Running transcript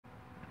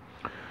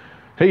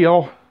Hey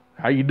y'all,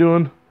 how you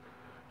doing?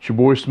 It's your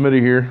boy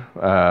Smitty here,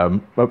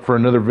 up for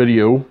another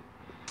video.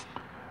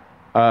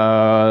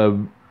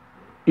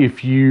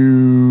 If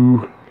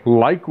you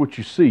like what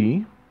you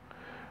see,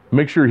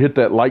 make sure you hit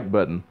that like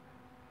button.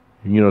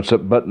 You know, it's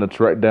that button that's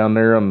right down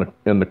there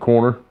in the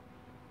corner.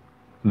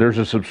 There's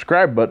a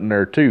subscribe button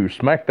there too.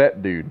 Smack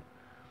that dude.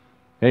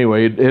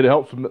 Anyway, it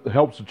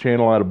helps the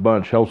channel out a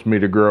bunch, helps me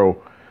to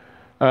grow.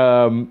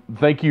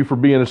 Thank you for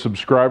being a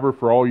subscriber,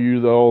 for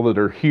all that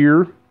are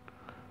here,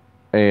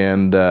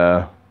 and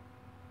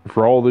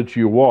for all that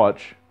you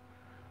watch.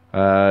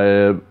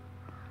 It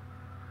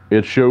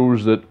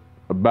shows that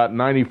about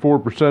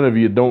 94% of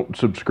you don't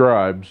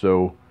subscribe,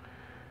 so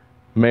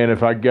man,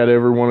 if I got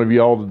every one of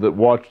y'all that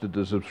watched it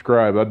to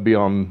subscribe, I'd be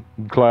on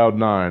cloud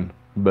 9.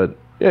 But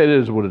yeah, it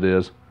is what it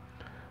is.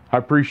 I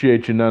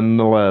appreciate you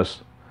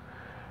nonetheless.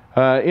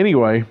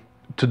 Anyway,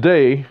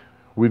 today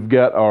we've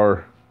got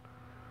our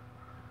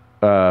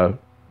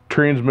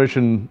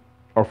transmission,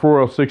 our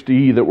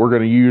 4L60E that we're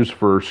going to use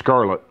for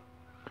Scarlet.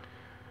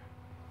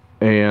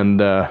 And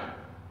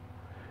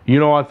you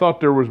know, I thought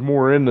there was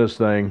more in this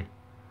thing,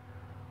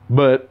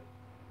 but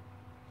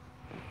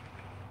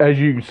as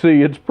you can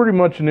see, it's pretty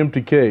much an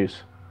empty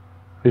case.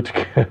 It's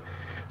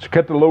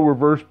got the low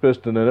reverse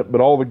piston in it, but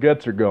all the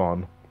guts are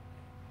gone.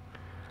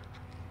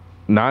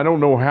 Now, I don't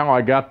know how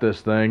I got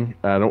this thing.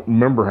 I don't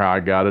remember how I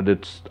got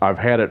it. I've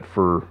had it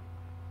for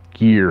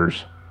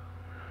years.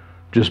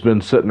 Just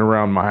been sitting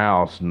around my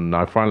house, and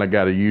I finally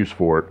got a use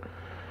for it.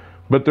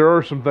 But there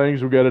are some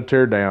things we've got to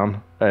tear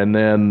down, and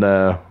then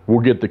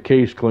we'll get the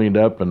case cleaned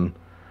up and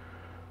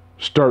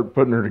start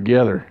putting her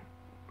together.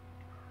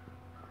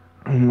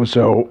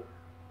 So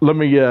let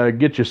me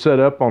get you set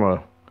up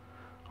on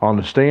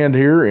the stand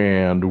here,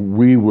 and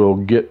we will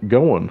get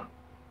going.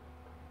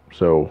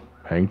 So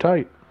hang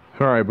tight.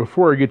 All right,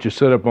 before I get you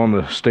set up on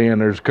the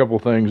stand, there's a couple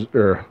things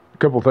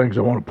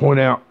I want to point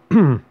out.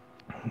 All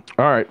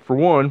right, for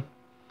one,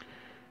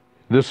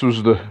 this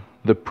was the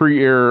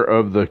pre-air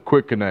of the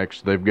quick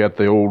connects. They've got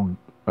the old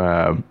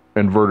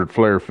inverted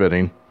flare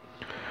fitting.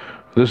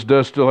 This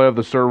does still have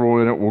the servo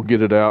in it. We'll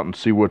get it out and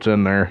see what's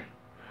in there.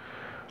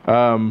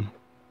 Get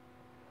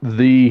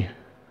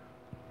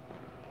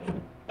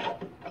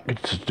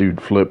this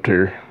dude flipped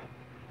here.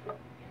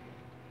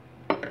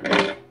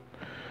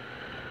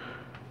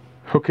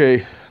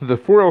 Okay, the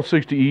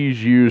 4L60Es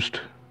used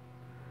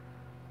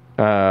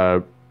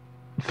 3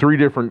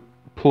 different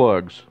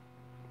plugs.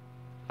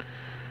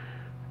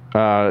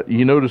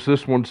 You notice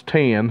this one's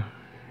tan,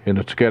 and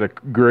it's got a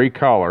gray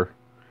collar.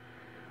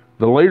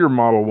 The later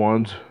model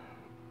ones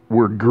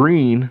were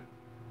green,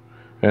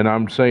 and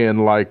I'm saying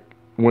like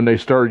when they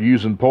started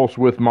using pulse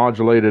width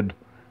modulated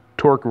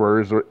torque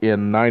converters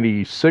in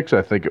 96,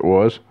 I think it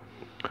was,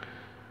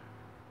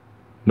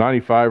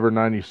 95 or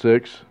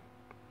 96.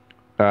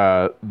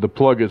 The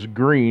plug is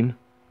green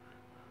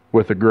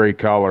with a gray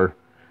collar.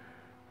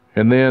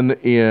 And then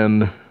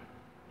in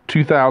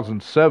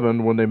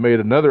 2007, when they made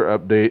another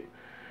update,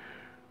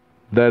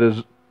 that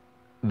is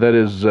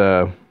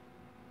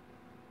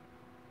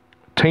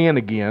tan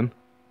again,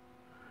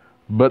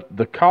 but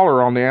the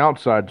collar on the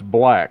outside's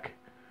black.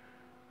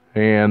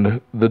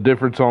 And the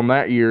difference on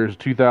that year is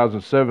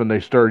 2007, they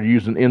started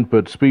using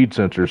input speed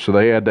sensors, so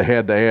they had to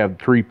have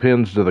 3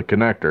 pins to the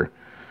connector.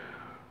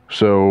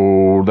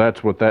 So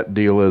that's what that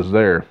deal is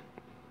there.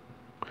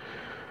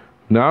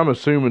 Now I'm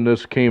assuming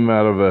this came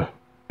out of a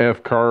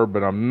F-carb,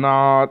 but I'm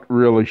not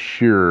really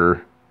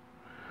sure.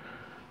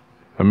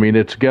 I mean,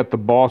 it's got the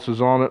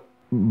bosses on it,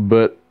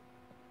 but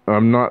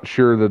I'm not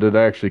sure that it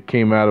actually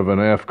came out of an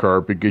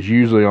F-carb, because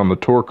usually on the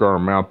torque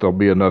arm mount there'll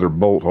be another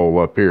bolt hole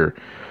up here.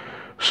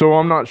 So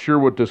I'm not sure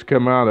what this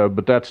came out of,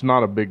 but that's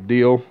not a big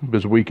deal,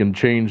 because we can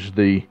change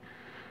the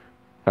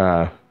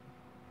tail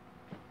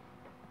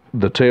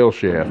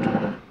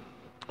shaft.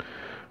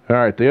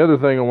 Alright, the other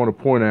thing I want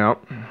to point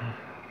out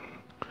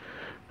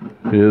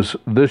is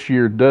this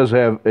year does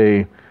have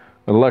a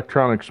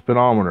electronic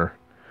speedometer.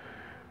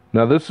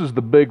 Now this is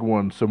the big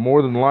one, so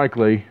more than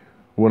likely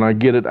when I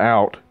get it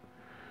out,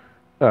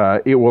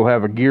 it will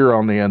have a gear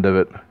on the end of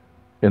it,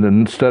 and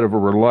instead of a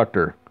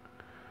reluctor.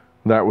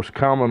 That was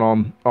common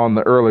on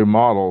the early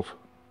models.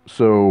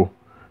 So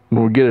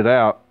when we get it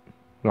out,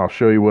 I'll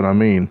show you what I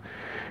mean.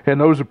 And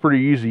those are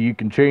pretty easy. You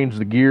can change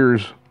the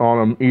gears on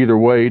them either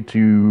way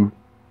to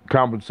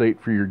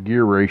compensate for your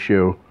gear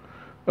ratio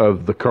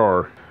of the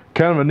car.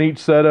 Kind of a neat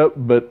setup,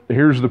 but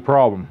here's the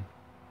problem.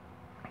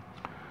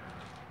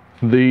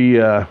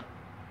 The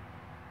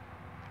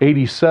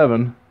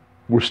 87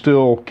 were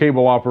still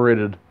cable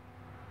operated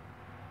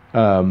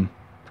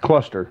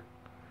cluster,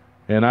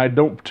 and I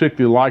don't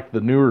particularly like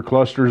the newer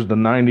clusters, the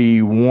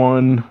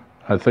 91,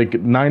 I think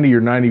 90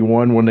 or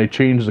 91, when they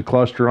changed the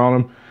cluster on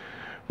them.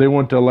 They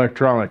went to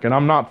electronic, and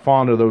I'm not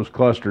fond of those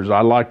clusters.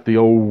 I like the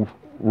old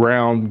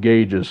round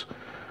gauges.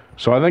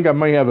 So I think I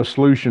may have a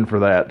solution for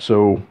that.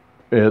 So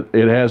it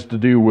has to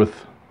do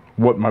with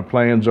what my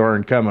plans are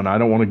in coming. I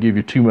don't want to give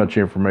you too much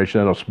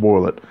information, that'll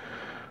spoil it.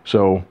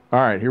 So, all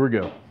right, here we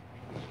go.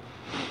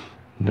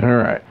 All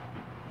right.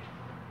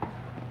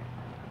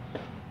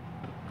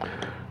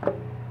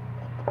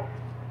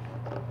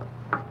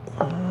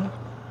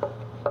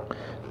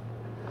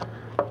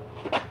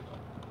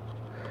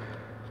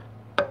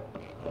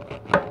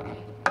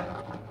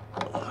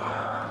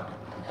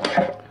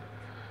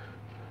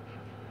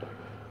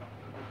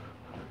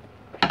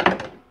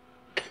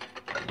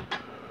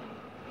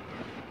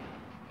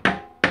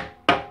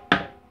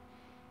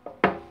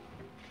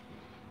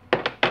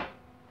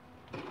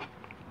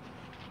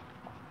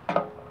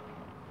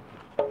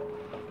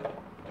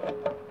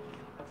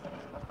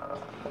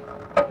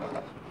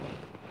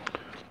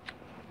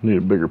 Need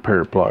a bigger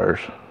pair of pliers.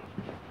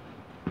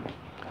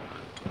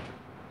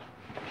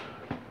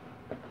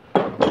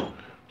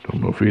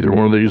 Don't know if either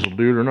one of these will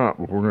do it or not,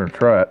 but we're going to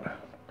try it.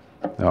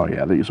 Oh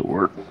yeah, these will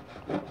work.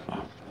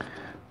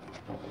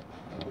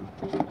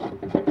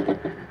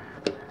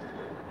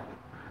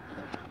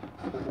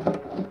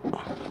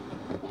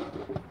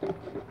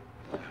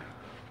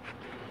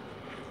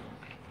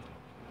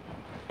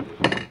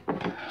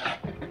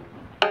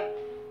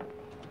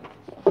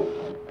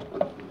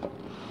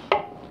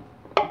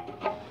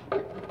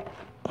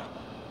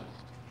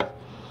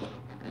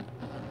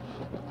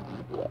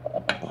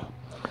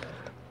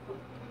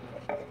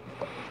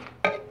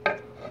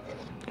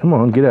 Come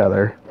on, get out of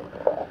there.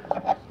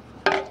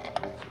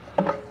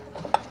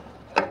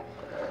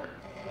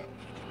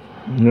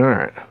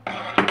 Alright.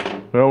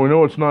 Well, we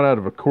know it's not out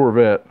of a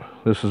Corvette.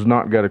 This has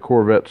not got a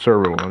Corvette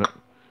servo in it.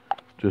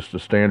 Just a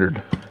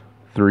standard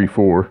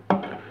 3.4.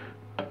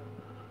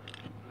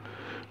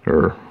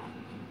 Or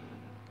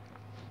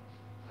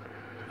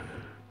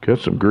got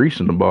some grease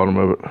in the bottom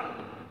of it.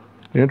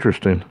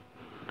 Interesting.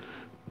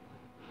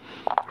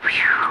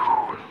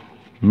 Whew.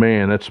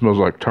 Man, that smells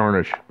like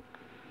tarnish.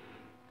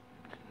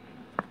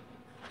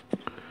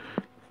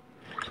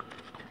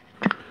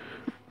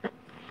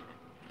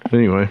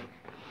 Anyway,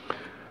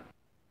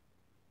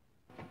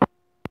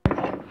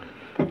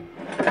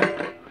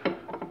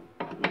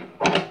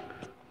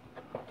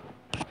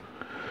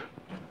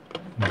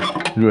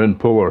 go ahead and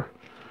pull our,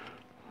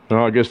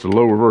 well, I guess the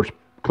low reverse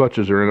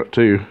clutches are in it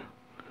too.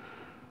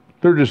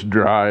 They're just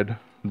dried.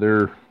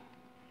 They're,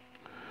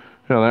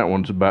 well, that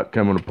one's about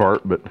coming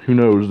apart, but who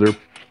knows, they're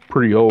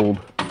pretty old.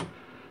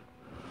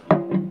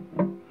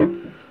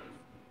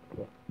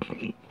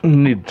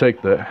 Need to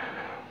take the,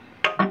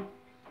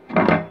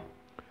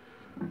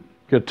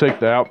 got to take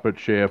the output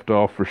shaft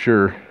off for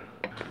sure.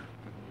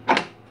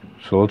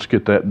 So let's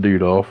get that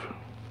dude off.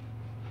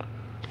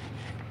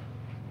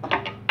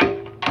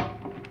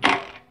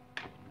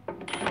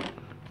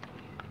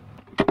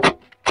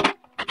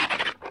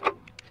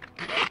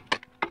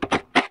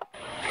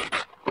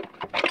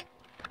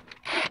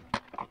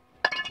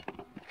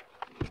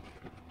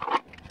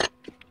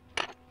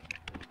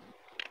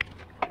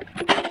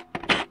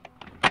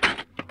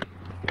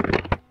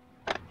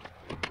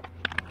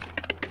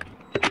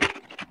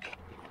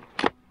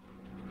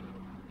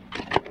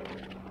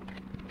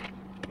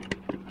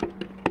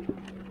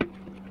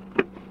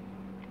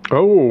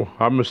 Oh,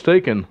 I'm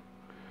mistaken.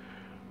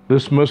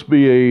 This must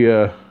be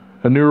a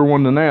newer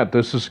one than that.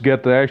 This has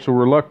got the actual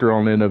reluctor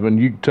on the end of it, and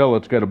you can tell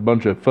it's got a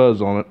bunch of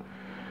fuzz on it.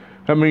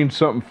 That means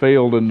something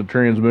failed in the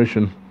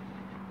transmission.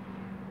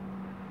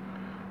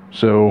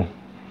 So,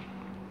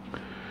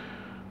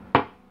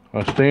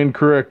 I stand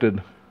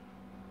corrected.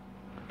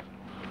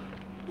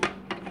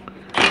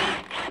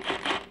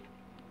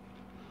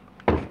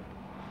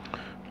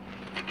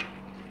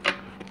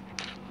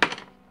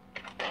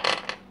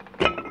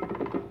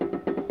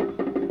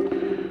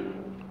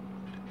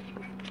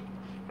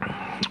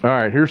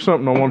 Alright, here's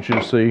something I want you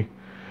to see.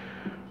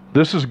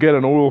 This has got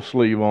an oil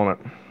sleeve on it.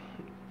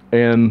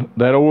 And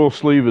that oil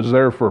sleeve is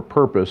there for a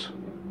purpose.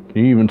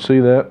 Can you even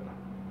see that?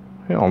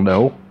 Hell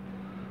no.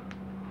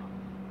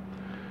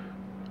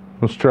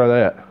 Let's try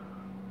that.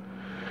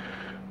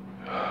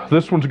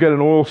 This one's got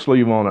an oil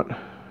sleeve on it.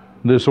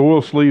 This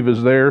oil sleeve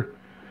is there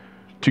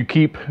to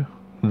keep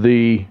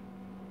the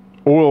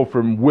oil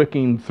from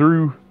wicking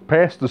through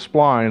past the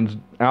splines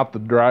out the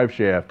drive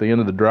shaft, the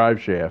end of the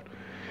drive shaft.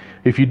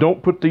 If you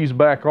don't put these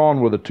back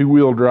on with a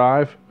two-wheel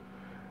drive,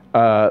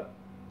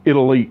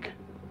 it'll leak.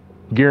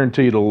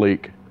 Guaranteed it'll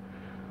leak.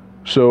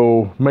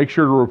 So make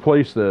sure to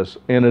replace this.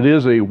 And it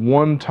is a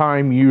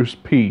one-time use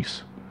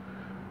piece.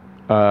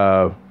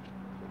 At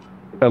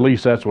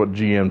least that's what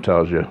GM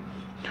tells you.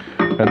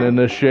 And then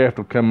this shaft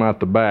will come out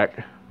the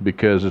back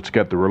because it's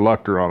got the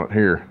reluctor on it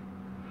here.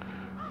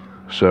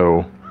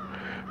 So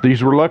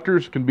these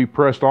reluctors can be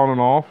pressed on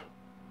and off.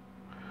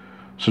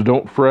 So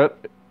don't fret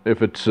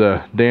if it's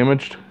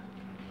damaged.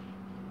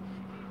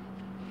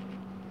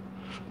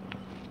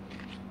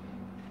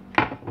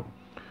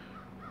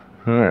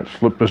 Alright,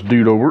 flip this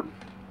dude over.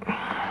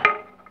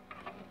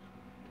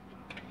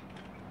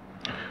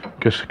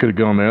 Guess I could have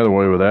gone the other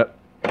way with that.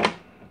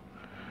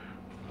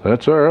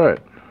 That's alright.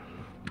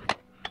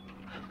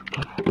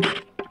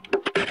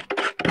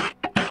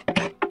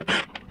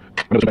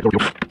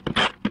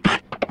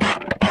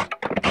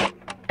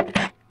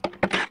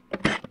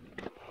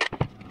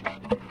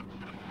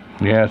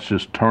 Yeah, it's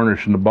just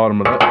tarnishing the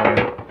bottom of that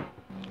thing.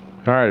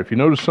 Alright, if you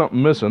notice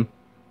something missing,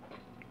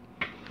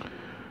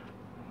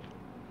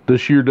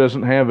 this year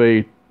doesn't have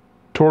a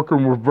torque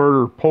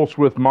converter pulse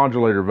width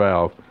modulator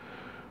valve.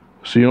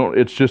 So you don't,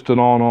 it's just an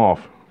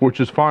on-off,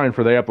 which is fine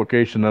for the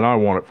application that I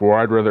want it for.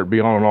 I'd rather it be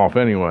on and off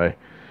anyway.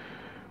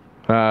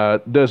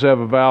 It does have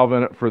a valve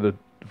in it for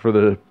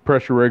the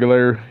pressure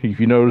regulator. If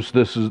you notice,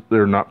 this is,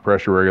 they're not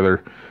pressure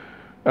regulator,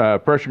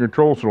 pressure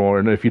control cylinder.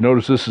 And if you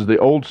notice, this is the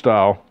old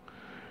style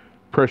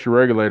pressure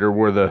regulator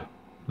where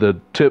the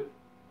tip,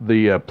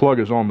 plug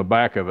is on the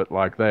back of it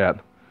like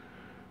that.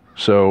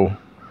 So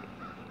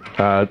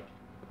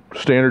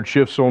standard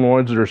shift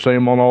solenoids that are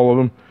same on all of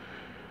them.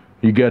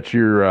 You got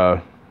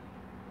your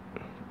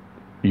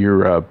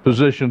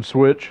position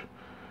switch.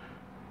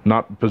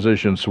 Not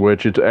position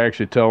switch. It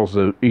actually tells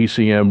the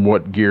ECM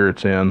what gear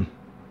it's in.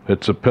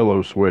 It's a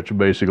pillow switch,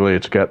 basically.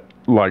 It's got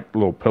like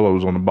little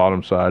pillows on the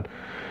bottom side.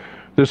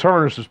 This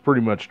harness is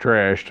pretty much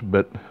trashed,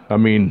 but I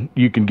mean,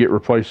 you can get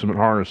replacement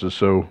harnesses,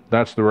 so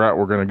that's the route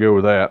we're going to go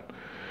with that.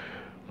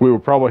 We will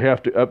probably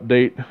have to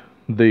update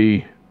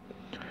the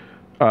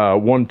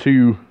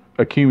 1-2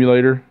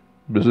 accumulator,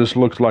 because this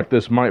looks like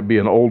this might be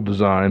an old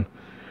design.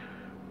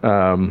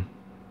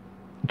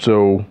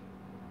 So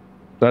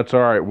that's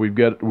all right.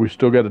 We've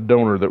still got a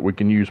donor that we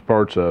can use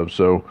parts of.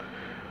 So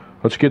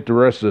let's get the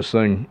rest of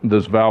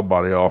this valve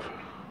body off.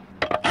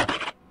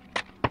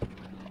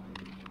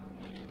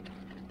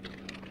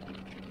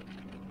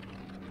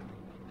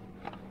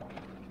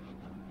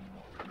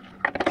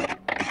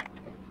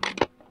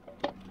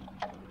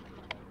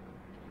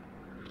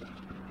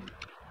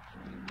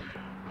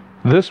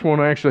 This one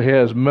actually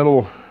has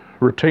metal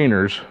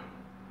retainers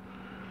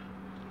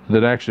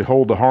that actually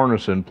hold the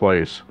harness in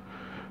place,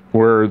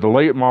 where the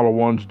late model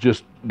ones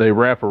they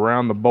wrap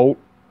around the bolt.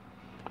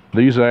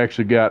 These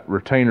actually got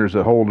retainers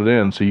that hold it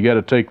in, so you got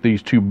to take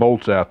these 2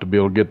 bolts out to be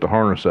able to get the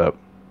harness up.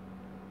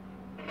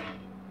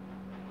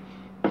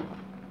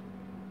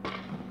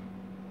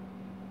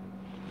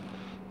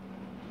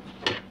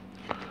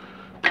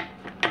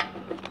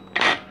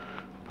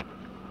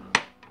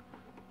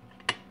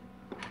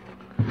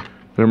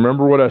 And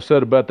remember what I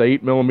said about the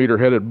 8mm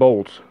headed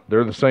bolts.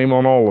 They're the same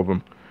on all of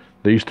them.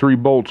 These 3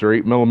 bolts are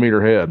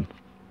 8mm head.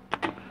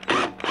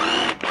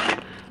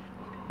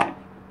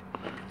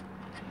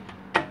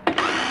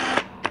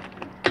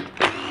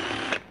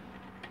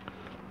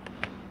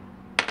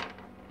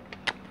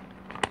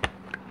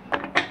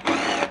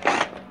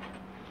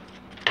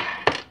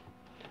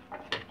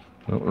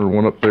 Oh, there's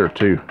one up there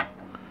too.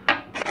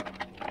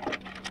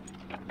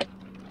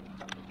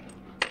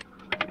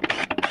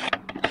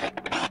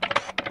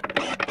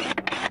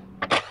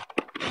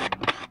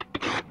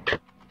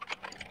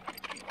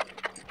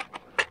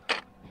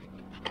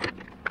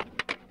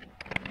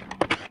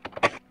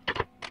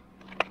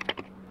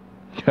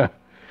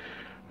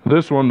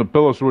 This one, the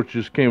pillow switch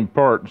just came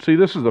apart. See,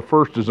 this is the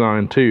first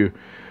design too.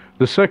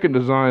 The second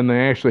design,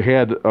 they actually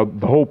had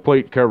the whole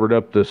plate covered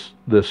up this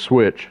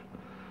switch.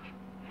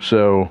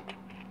 So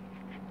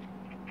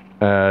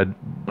I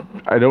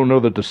don't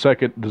know that the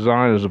second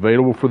design is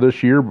available for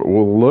this year, but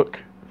we'll look.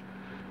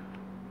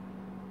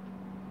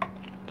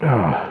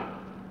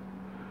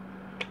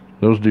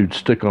 Those dudes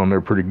stick on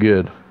there pretty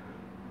good.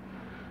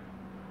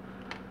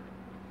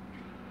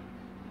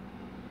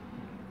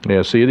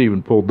 Yeah, see, it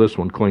even pulled this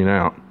one clean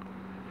out.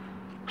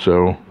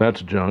 So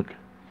that's junk.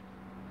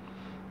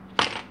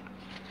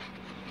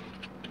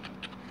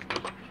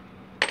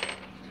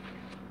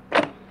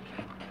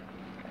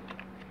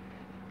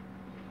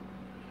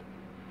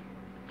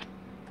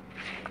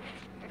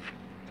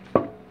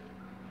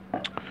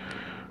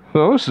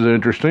 So this is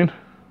interesting.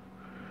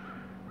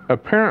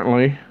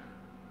 Apparently,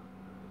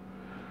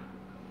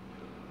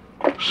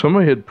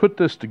 somebody had put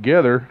this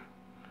together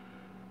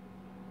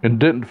and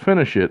didn't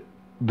finish it.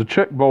 The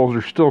check balls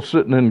are still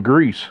sitting in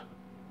grease.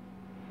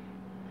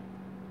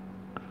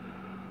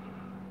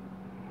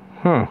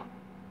 Huh.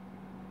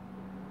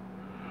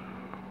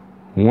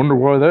 Wonder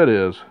why that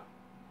is.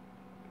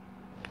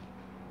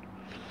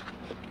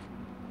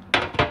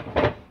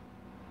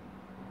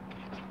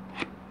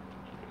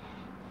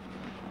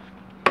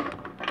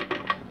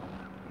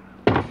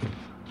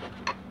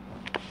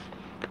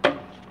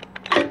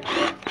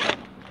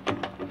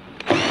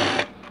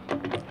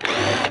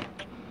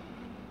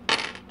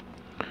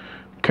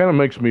 Kind of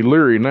makes me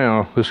leery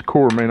now. This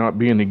core may not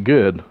be any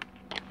good.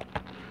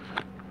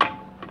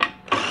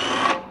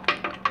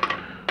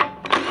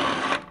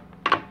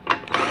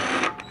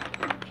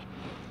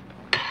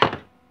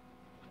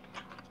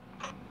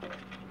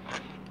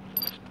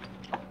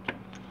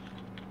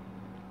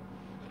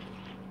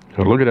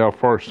 Now look at how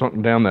far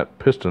sunk down that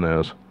piston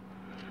is.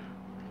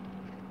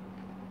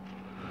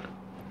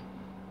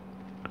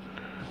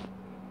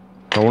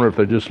 I wonder if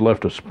they just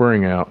left a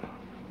spring out.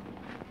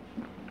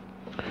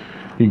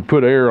 You can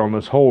put air on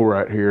this hole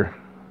right here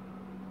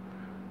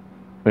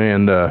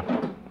and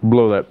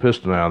blow that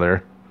piston out of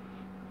there.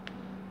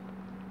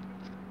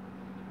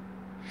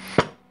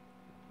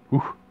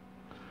 Ooh.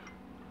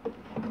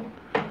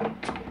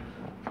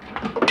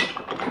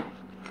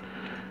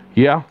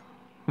 Yeah,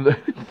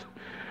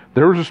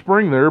 there was a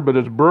spring there, but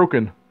it's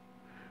broken.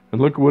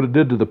 And look at what it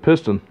did to the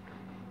piston.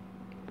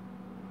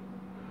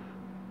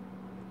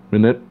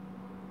 And that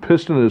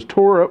piston is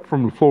tore up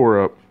from the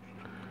floor up.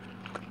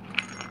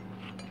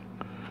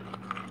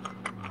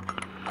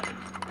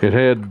 It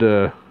had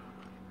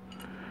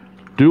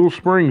dual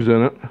springs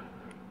in it,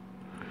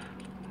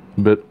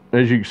 but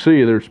as you can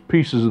see, there's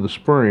pieces of the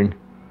spring.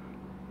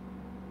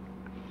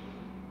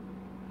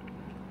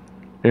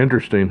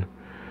 Interesting.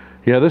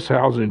 Yeah, this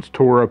housing's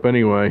tore up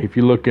anyway. If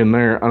you look in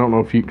there, I don't know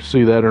if you can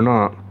see that or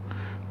not.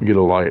 Get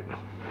a light.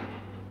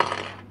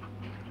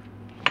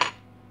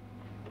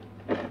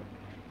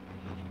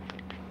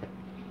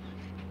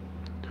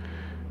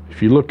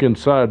 if you look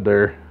inside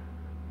there,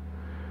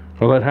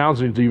 well, that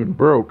housing's even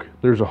broke.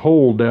 There's a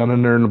hole down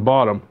in there in the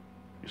bottom.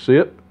 You see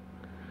it?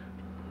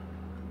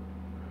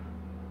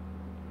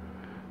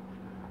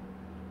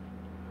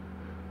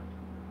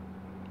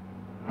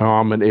 Oh,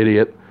 I'm an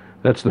idiot.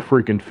 That's the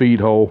freaking feed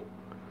hole.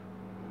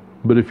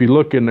 But if you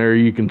look in there,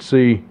 you can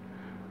see,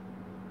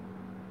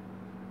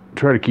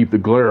 try to keep the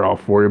glare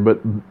off for you, but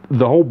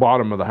the whole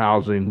bottom of the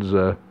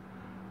housing's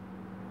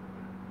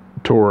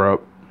tore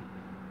up.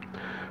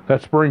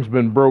 That spring's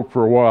been broke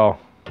for a while.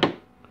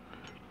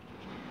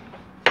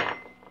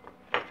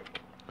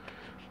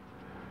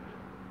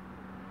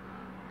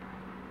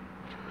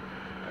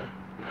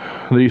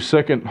 The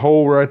second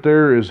hole right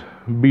there is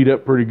beat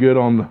up pretty good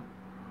on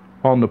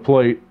the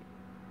plate.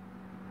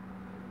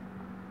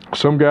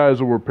 Some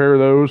guys will repair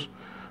those.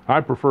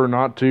 I prefer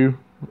not to.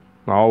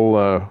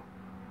 I'll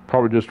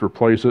probably just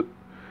replace it.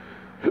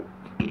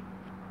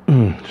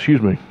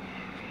 Excuse me.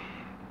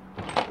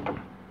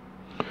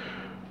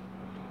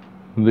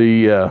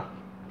 The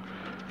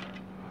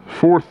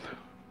fourth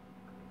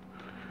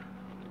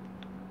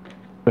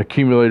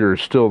accumulator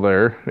is still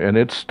there, and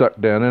it's stuck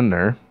down in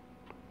there.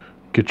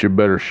 Get you a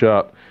better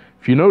shot.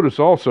 If you notice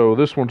also,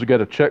 this one's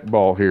got a check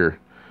ball here.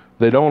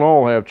 They don't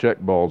all have check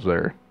balls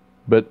there,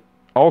 but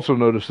also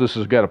notice this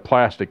has got a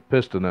plastic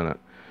piston in it.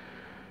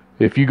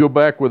 If you go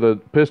back with a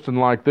piston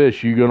like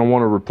this, you're going to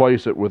want to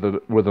replace it with an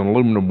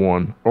aluminum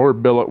one or a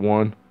billet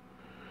one.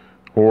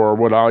 Or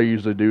what I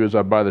usually do is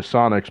I buy the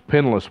Sonex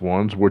pinless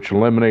ones, which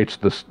eliminates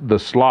the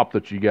slop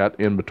that you got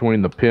in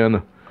between the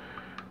pin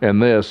and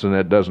this, and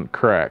it doesn't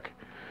crack.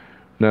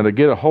 Now to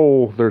get a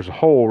hole, there's a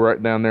hole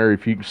right down there,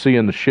 if you can see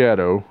in the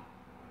shadow,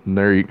 and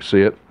there you can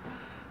see it,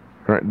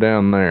 right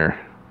down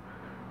there.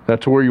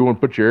 That's where you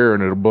want to put your air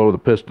and it'll blow the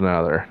piston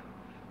out of there.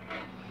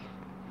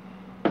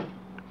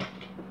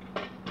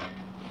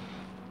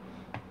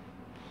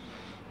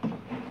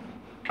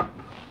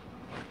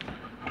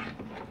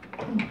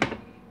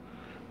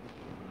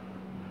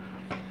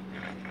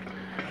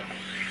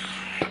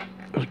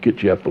 Let's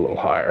get you up a little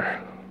higher.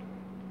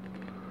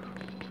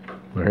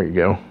 There you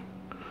go.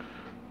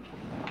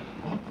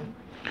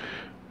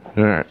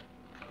 Alright,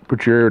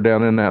 put your air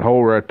down in that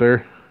hole right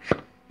there.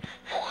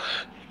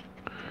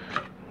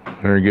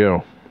 There you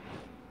go.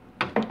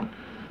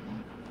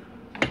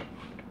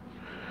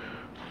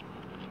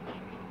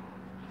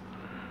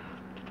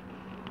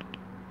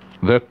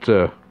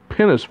 That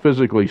pin is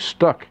physically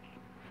stuck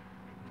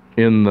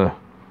in the...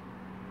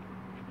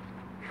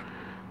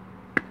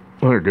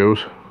 There it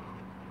goes.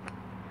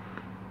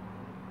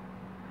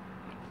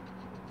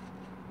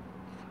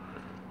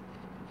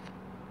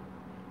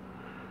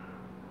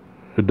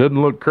 It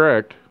doesn't look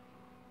cracked.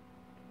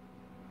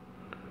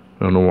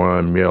 I don't know why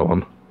I'm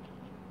yelling.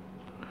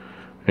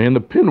 And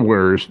the pin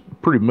wear is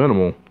pretty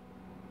minimal,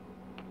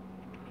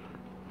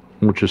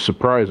 which is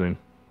surprising.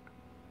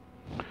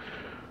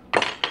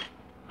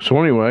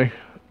 So anyway,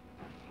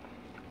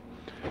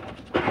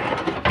 get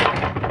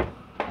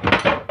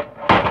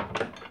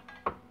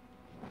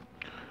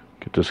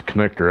this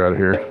connector out of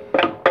here.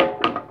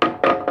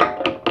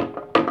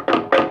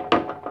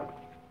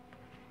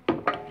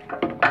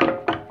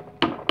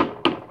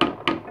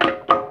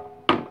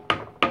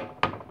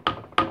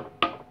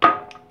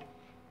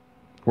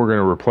 We're going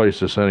to replace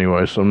this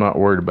anyway, so I'm not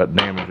worried about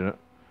damaging it.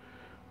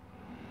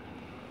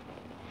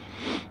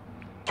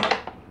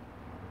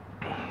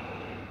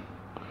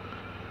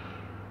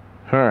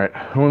 Alright,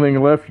 only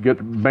thing left, you got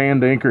the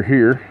band anchor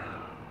here.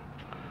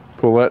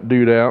 Pull that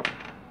dude out.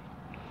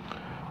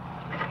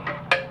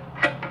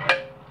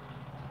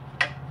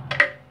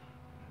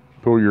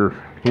 Pull your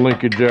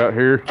linkage out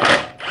here.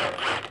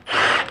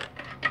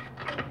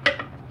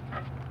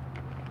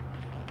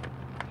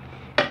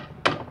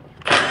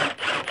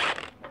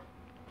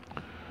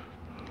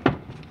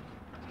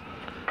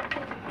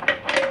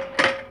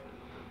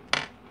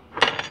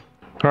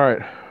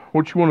 Alright,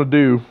 what you want to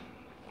do,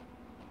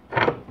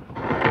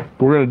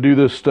 we're going to do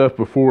this stuff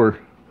before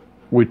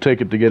we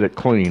take it to get it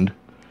cleaned.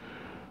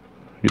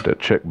 Get that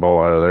check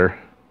ball out of there.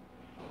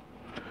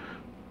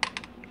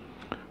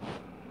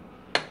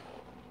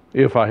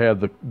 If I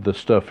have the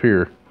stuff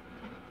here.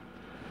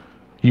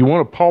 You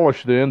want to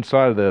polish the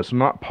inside of this,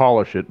 not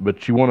polish it,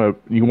 but you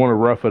want to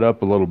rough it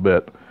up a little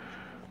bit,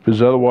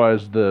 because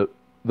otherwise the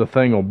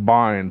thing will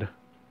bind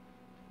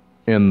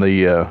in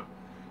the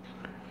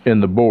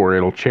bore.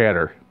 It'll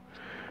chatter.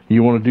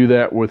 You want to do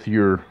that with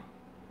your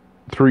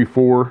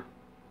 3/4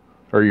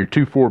 or your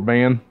 2/4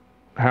 band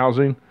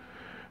housing.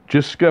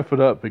 Just scuff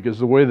it up, because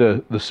the way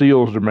the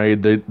seals are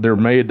made, they're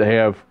made to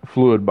have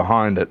fluid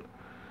behind it.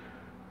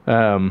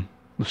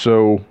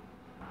 So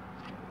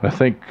I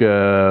think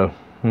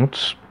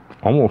that's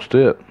almost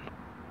it.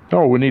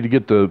 Oh, we need to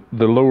get the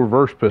low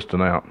reverse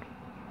piston out.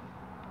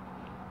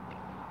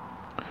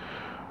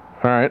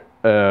 Alright,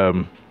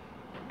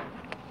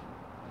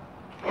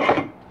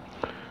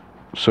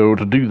 so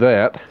to do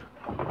that,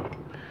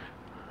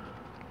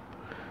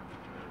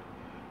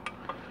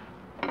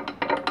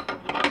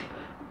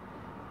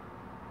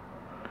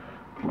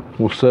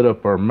 we'll set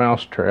up our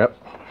mouse trap.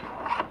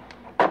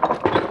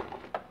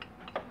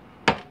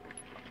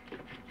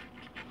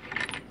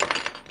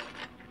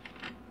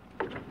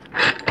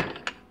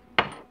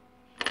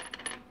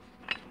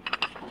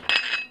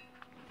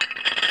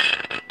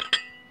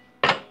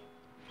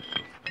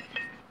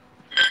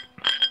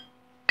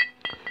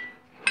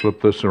 Flip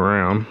this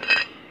around.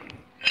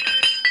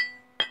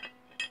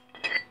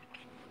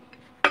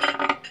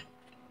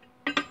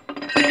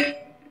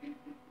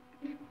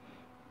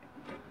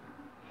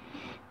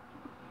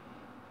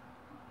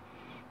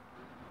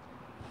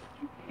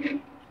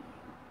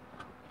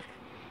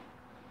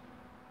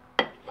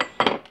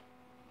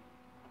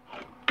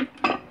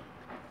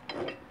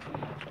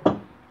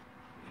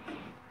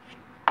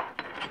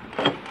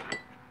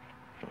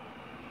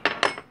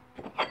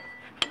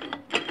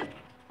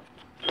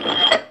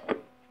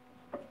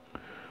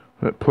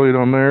 That plate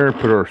on there,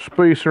 put our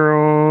spacer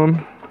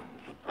on.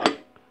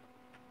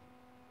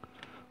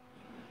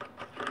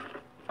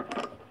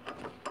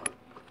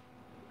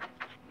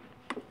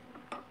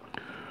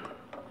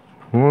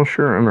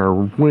 Washer and our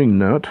wing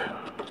nut. I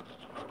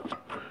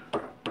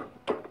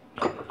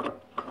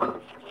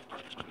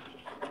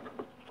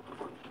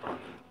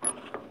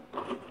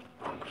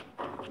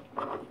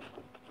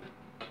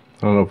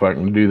don't know if I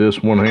can do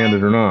this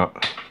one-handed or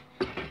not.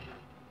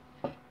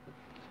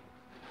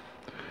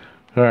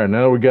 Alright,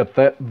 now we got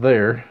that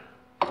there.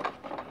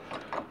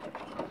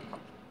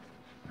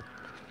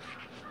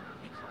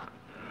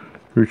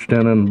 Reach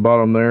down in the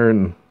bottom there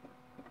and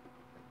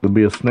there'll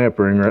be a snap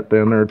ring right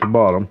down there at the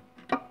bottom.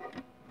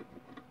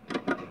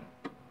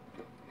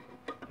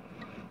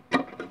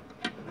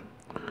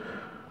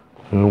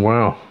 Oh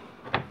wow.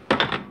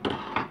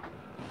 I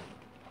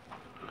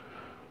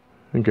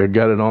think I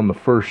got it on the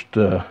first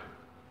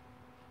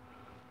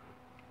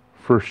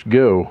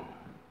go.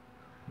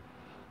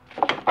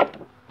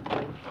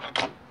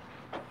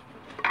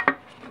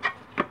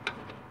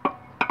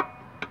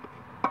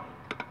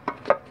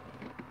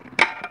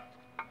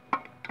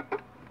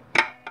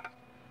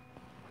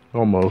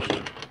 Almost.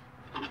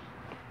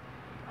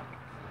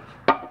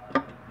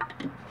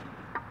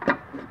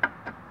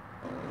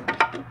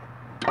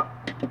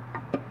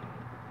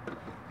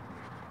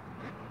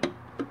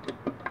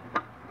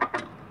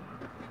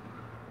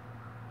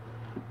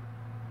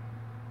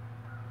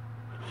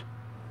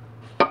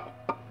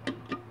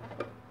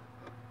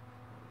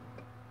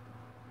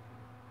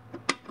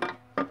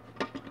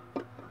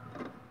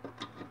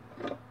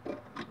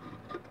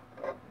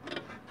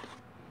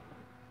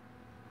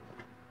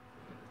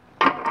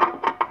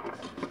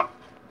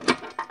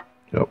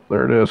 Yep,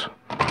 there it is.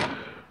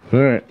 All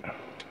right,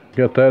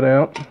 got that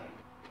out.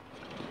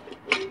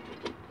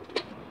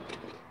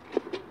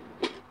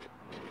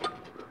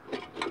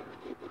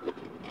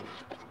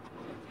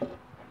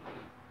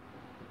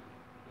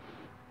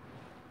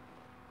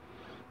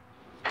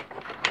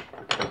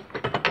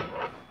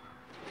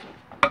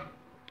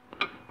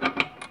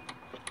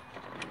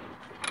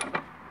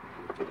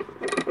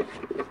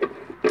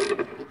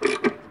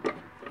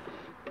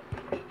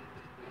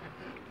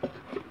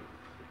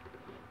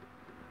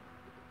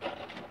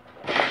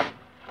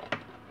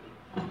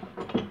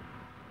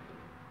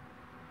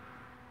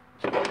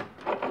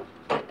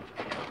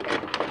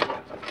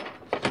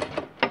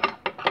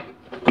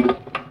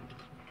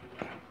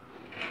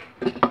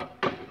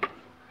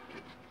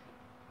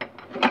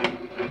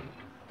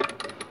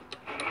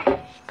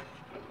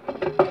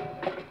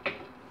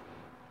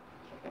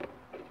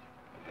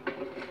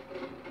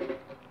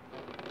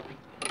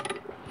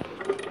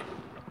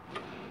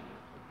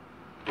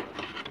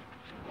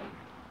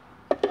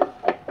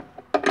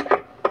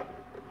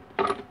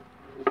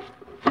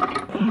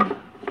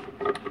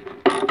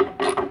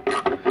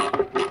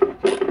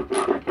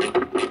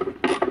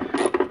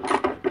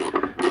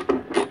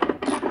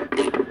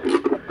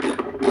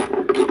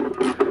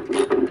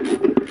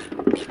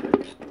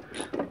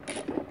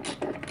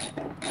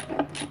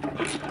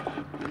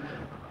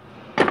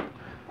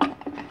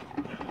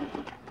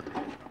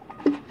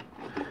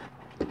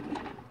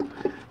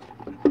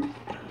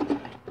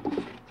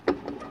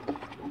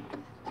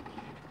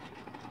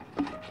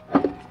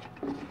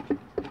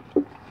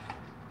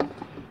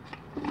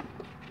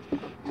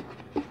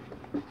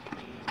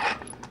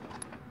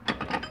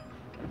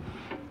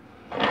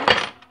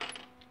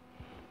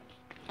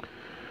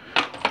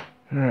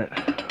 Alright,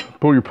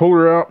 pull your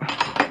puller out,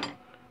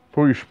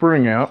 pull your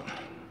spring out,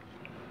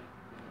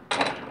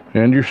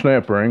 and your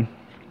snap ring.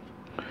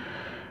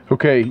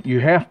 Okay, you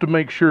have to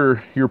make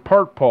sure your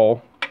park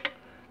pawl,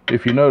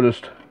 if you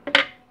noticed,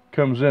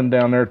 comes in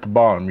down there at the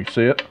bottom. You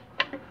see it?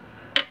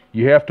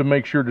 You have to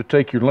make sure to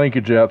take your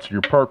linkage out so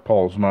your park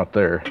pawl's not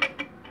there.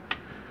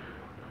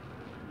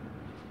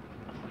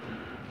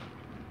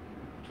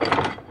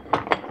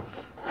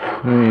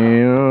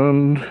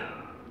 And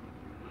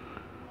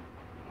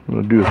I'm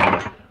going to do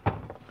a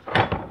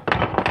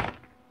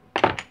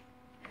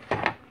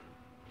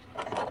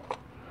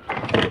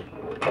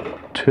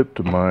tip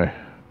to my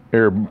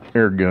air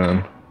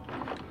gun.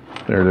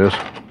 There it is.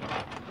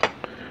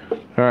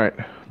 Alright,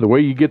 the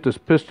way you get this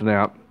piston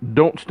out,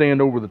 don't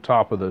stand over the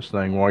top of this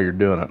thing while you're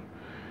doing it.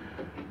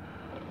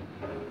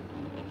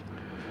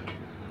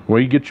 The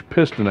way you get your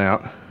piston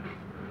out,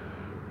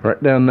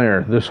 right down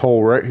there, this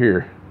hole right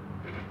here.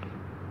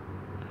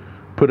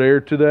 Put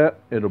air to that,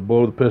 it'll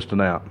blow the piston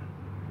out.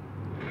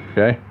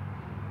 Okay?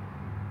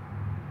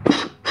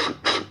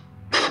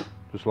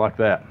 Just like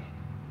that.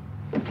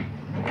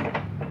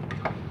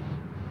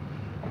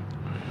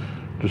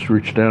 Just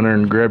reach down there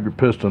and grab your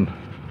piston.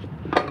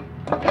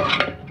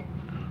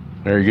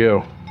 There you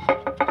go.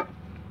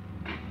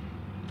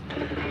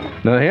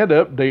 Now they had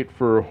to update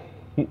for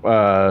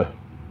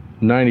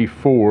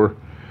 94.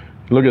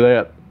 Look at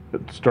that.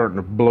 It's starting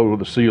to blow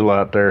the seal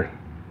out there.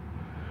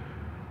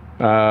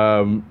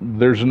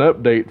 There's an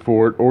update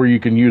for it, or you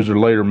can use a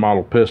later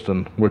model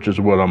piston, which is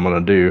what I'm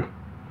going to do.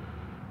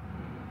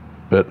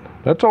 But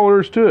that's all there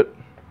is to it.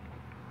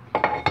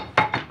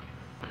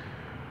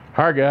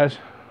 Alright guys,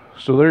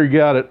 so there you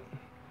got it.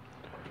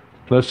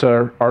 That's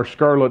our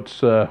Scarlet's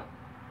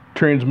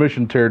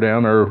transmission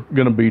teardown, or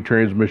going to be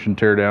transmission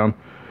teardown.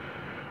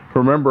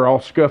 Remember,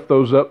 I'll scuff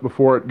those up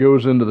before it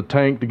goes into the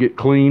tank to get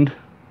cleaned,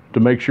 to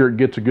make sure it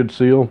gets a good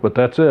seal, but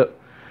that's it.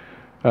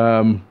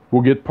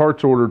 We'll get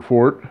parts ordered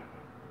for it,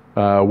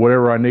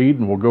 whatever I need,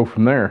 and we'll go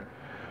from there.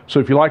 So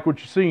if you like what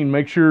you've seen,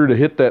 make sure to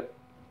hit that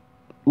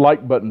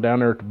like button down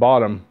there at the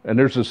bottom, and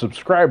there's a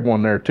subscribe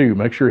one there too.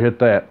 Make sure to hit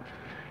that.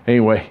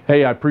 Anyway,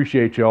 hey, I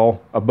appreciate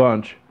y'all a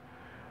bunch.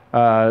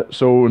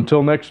 So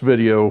until next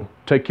video,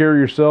 take care of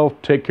yourself,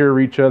 take care of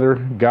each other,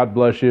 God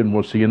bless you, and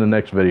we'll see you in the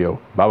next video.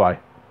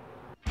 Bye-bye.